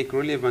employees take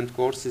relevant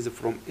courses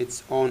from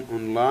its own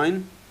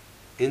online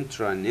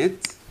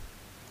intranet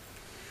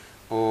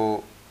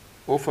or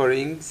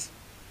offerings,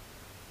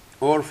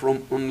 or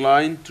from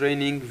online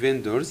training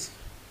vendors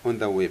on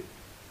the web.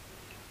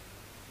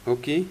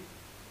 Okay,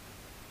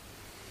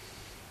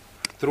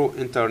 through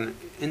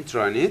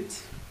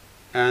intranet.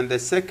 And the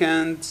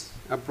second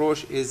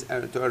approach is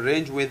to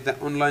arrange with the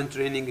online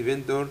training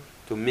vendor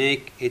to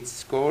make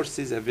its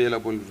courses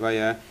available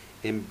via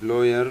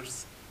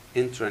employers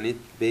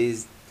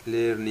intranet-based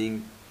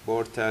learning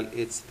portal.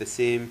 It's the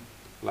same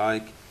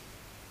like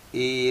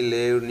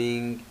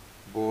e-learning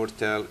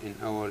portal in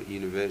our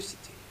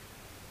university.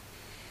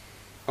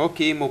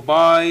 Okay,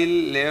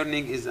 mobile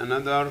learning is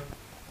another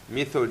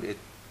method.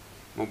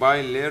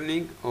 Mobile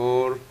learning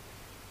or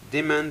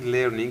demand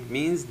learning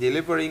means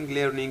delivering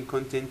learning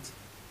content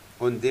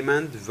on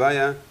demand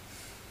via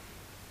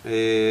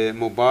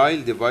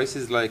mobile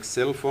devices like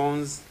cell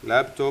phones,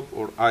 laptop,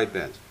 or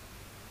iPad,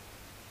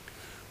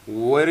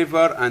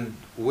 wherever and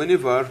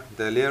whenever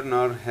the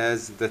learner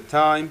has the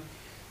time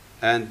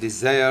and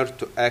desire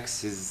to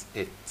access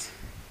it.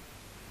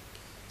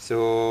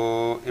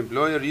 So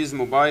employers use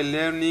mobile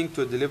learning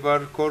to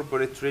deliver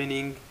corporate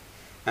training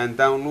and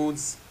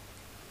downloads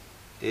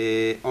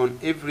on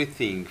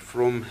everything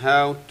from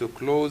how to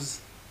close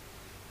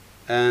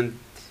and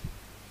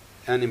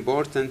an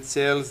important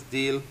sales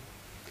deal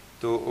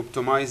to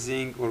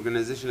optimizing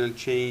organizational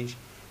change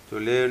to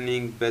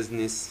learning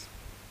business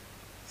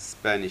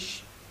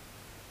Spanish.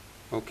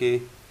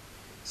 Okay,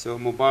 so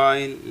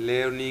mobile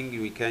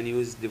learning, we can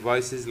use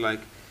devices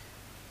like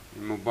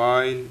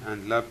mobile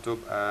and laptop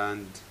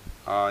and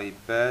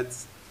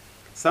iPads.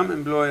 Some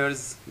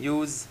employers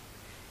use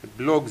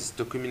blogs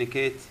to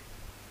communicate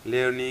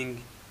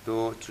learning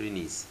to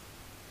trainees.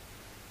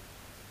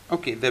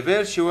 Okay, the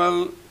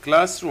virtual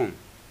classroom.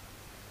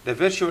 The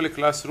virtual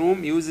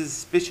classroom uses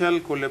special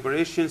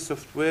collaboration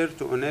software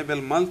to enable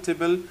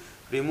multiple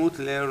remote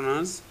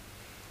learners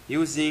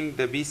using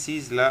the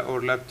PCs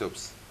or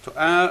laptops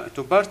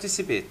to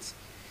participate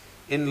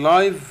in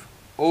live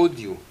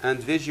audio and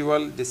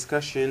visual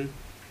discussion,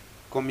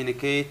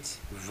 communicate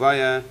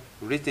via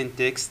written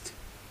text,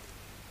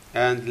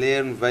 and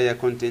learn via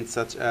content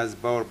such as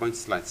PowerPoint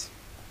slides.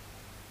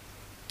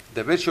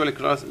 The virtual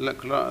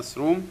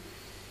classroom,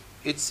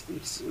 it's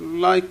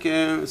like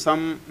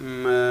some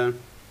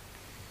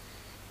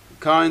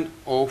kind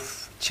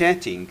of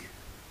chatting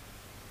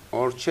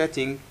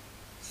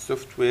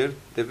software.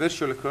 The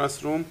virtual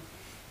classroom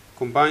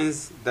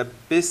combines the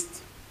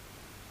best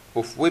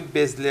of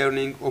web-based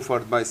learning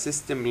offered by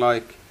systems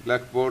like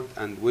Blackboard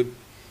and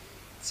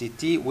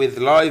WebCT with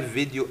live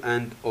video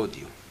and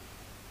audio.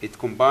 It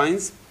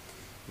combines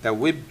the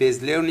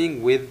web-based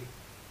learning with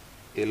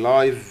a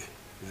live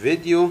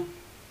video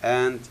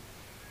and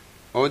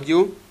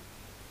audio.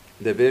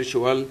 The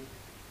virtual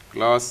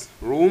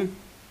classroom.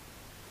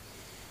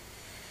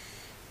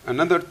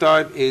 Another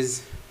type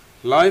is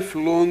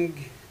lifelong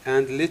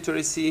and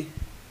literacy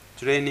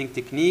training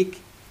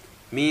technique,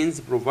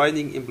 means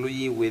providing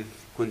employee with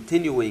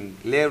continuing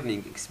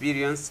learning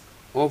experience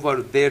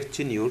over their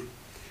tenure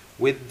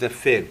with the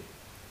firm,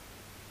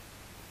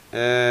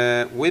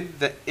 with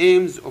the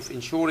aims of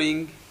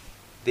ensuring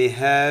they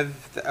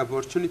have the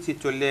opportunity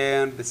to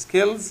learn the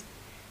skills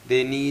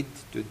they need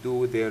to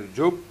do their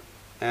job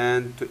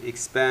and to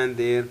expand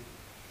their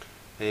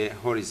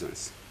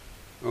horizons.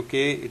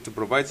 Okay, it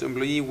provides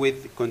employee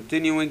with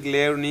continuing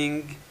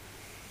learning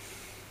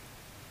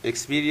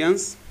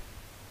experience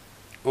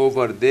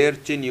over their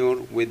tenure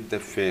with the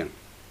firm.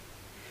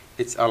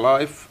 It's a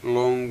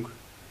lifelong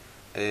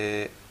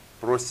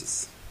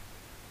process.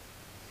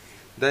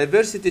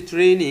 Diversity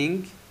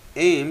training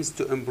aims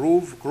to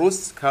improve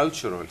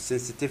cross-cultural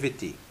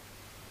sensitivity.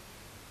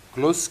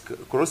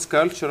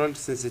 Cross-cultural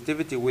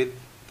sensitivity with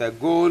the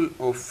goal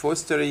of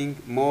fostering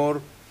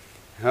more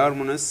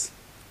harmonious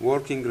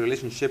working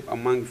relationship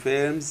among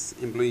firms'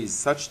 employees.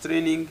 Such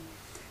training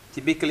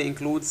typically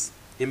includes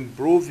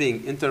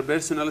improving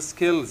interpersonal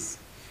skills,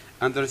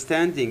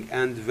 understanding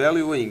and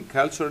valuing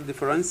cultural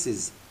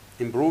differences,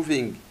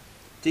 improving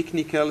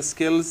technical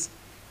skills,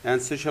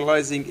 and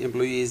socializing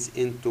employees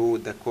into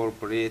the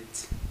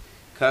corporate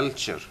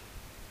culture.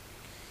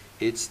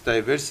 It's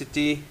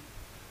diversity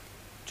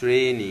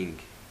training.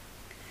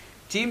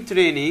 Team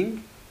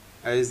training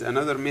is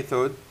another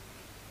method.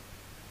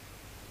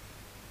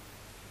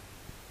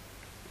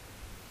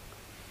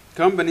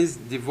 Companies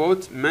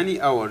devote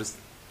many hours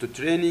to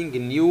training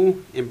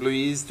new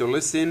employees to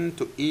listen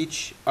to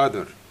each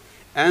other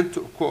and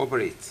to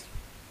cooperate.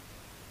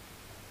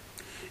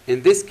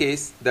 In this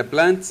case, the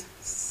plant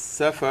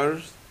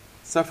suffered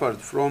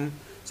from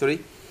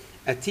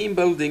a team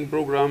building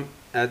program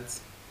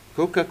at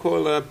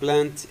Coca-Cola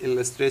plant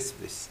illustrates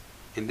this.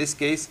 In this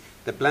case,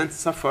 the plant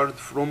suffered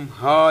from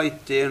high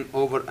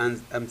turnover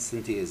and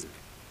absenteeism.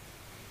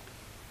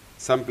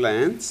 Some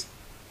plants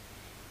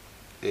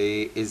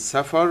is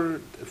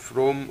suffered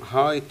from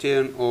high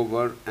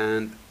turnover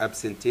and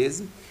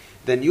absenteeism.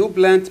 The new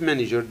plant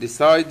manager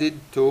decided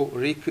to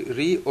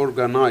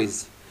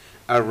reorganize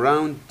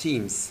around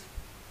teams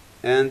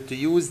and to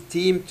use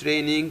team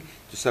training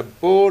to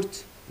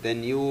support the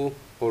new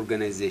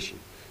organization.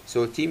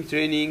 So team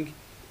training,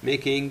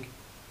 making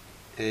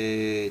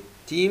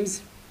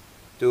teams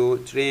to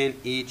train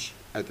each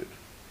other.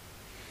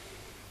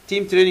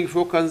 Team training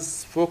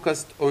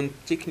focused on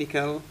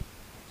technical,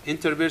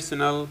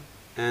 interpersonal,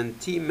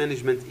 and team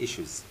management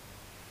issues.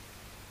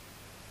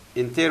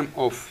 In terms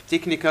of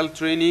technical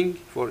training,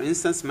 for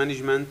instance,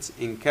 management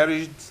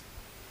encouraged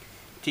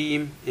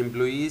team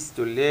employees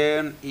to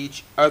learn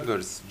each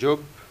other's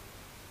job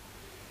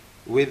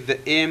with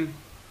the aim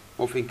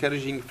of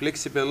encouraging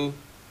flexible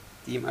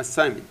team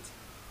assignment.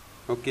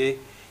 Okay,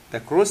 the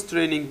cross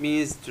training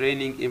means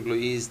training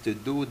employees to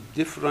do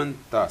different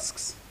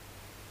tasks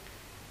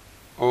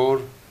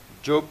or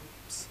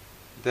jobs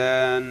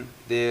than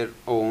their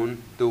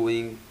own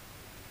doing,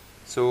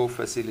 so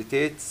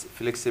facilitates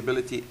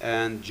flexibility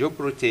and job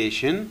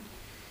rotation,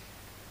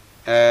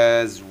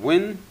 as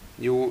when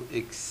you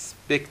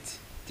expect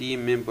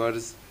team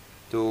members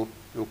to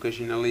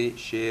occasionally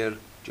share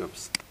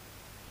jobs.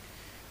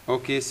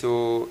 Okay,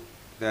 so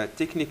the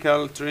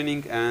technical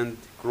training and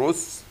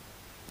cross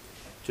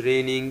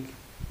training,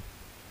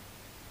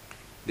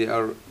 they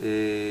are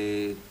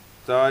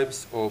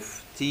types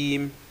of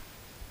team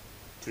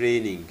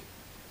training.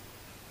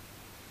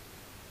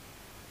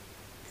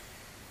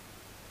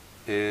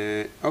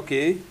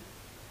 Okay,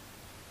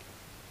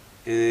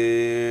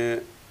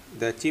 the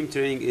team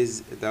training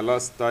is the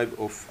last type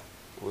of,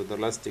 or the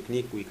last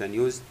technique we can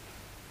use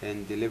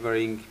in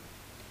delivering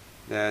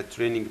the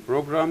training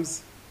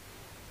programs.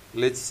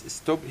 Let's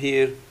stop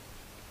here.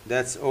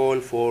 That's all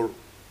for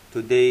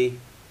today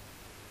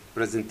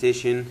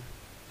presentation,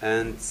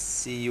 and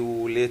see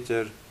you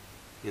later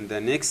in the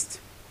next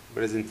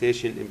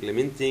presentation,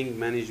 implementing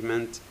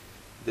management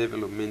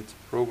development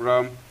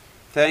program.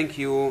 Thank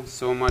you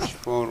so much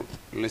for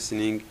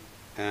listening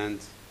and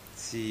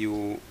see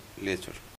you later.